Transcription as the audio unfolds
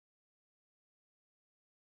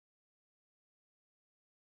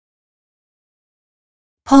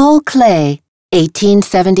Paul Klee,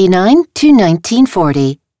 1879 to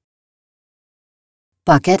 1940.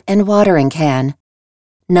 Bucket and watering can,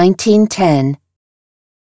 1910.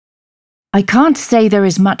 I can't say there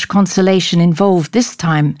is much consolation involved this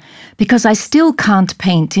time, because I still can't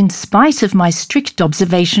paint in spite of my strict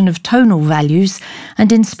observation of tonal values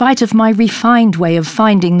and in spite of my refined way of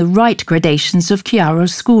finding the right gradations of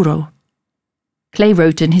chiaroscuro. Klee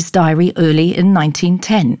wrote in his diary early in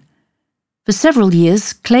 1910. For several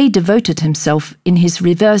years, Klee devoted himself in his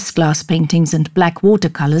reverse glass paintings and black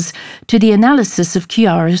watercolours to the analysis of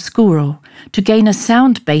chiaroscuro to gain a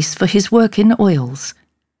sound base for his work in oils.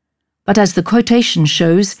 But as the quotation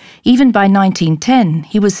shows, even by 1910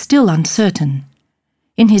 he was still uncertain.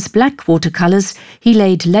 In his black watercolours, he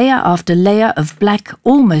laid layer after layer of black,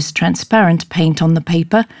 almost transparent paint on the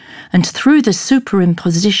paper, and through the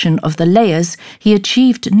superimposition of the layers he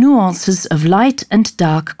achieved nuances of light and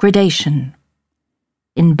dark gradation.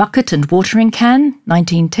 In Bucket and Watering Can,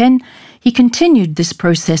 1910, he continued this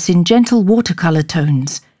process in gentle watercolour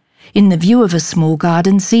tones. In the view of a small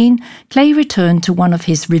garden scene, Klee returned to one of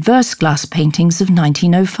his reverse glass paintings of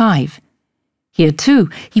 1905. Here too,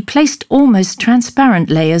 he placed almost transparent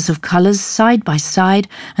layers of colours side by side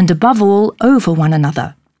and above all over one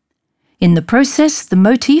another. In the process, the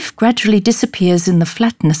motif gradually disappears in the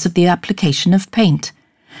flatness of the application of paint.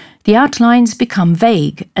 The outlines become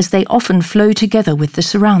vague as they often flow together with the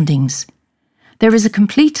surroundings. There is a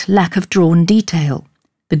complete lack of drawn detail.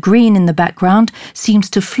 The green in the background seems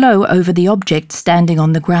to flow over the object standing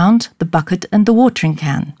on the ground, the bucket and the watering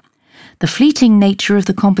can. The fleeting nature of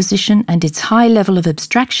the composition and its high level of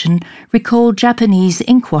abstraction recall Japanese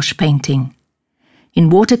inkwash painting.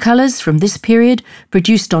 In watercolours from this period,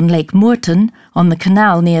 produced on Lake Moorton, on the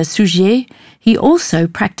canal near Sougier, he also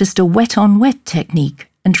practised a wet-on-wet technique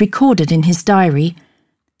and recorded in his diary,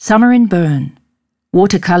 "Summer in Bern.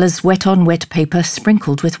 Watercolours wet on wet paper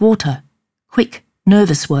sprinkled with water. Quick,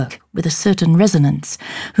 nervous work with a certain resonance,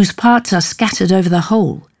 whose parts are scattered over the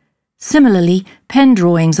whole. Similarly, pen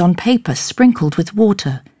drawings on paper sprinkled with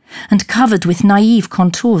water, and covered with naive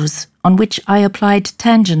contours on which I applied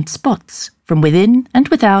tangent spots, from within and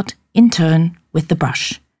without, in turn, with the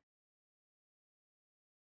brush."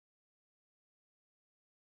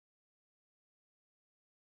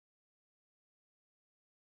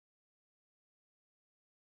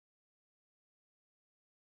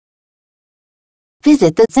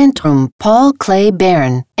 Visit the Zentrum Paul Klee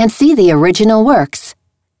Bern and see the original works.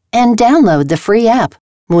 And download the free app,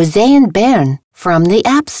 Museen Bern, from the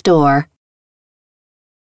App Store.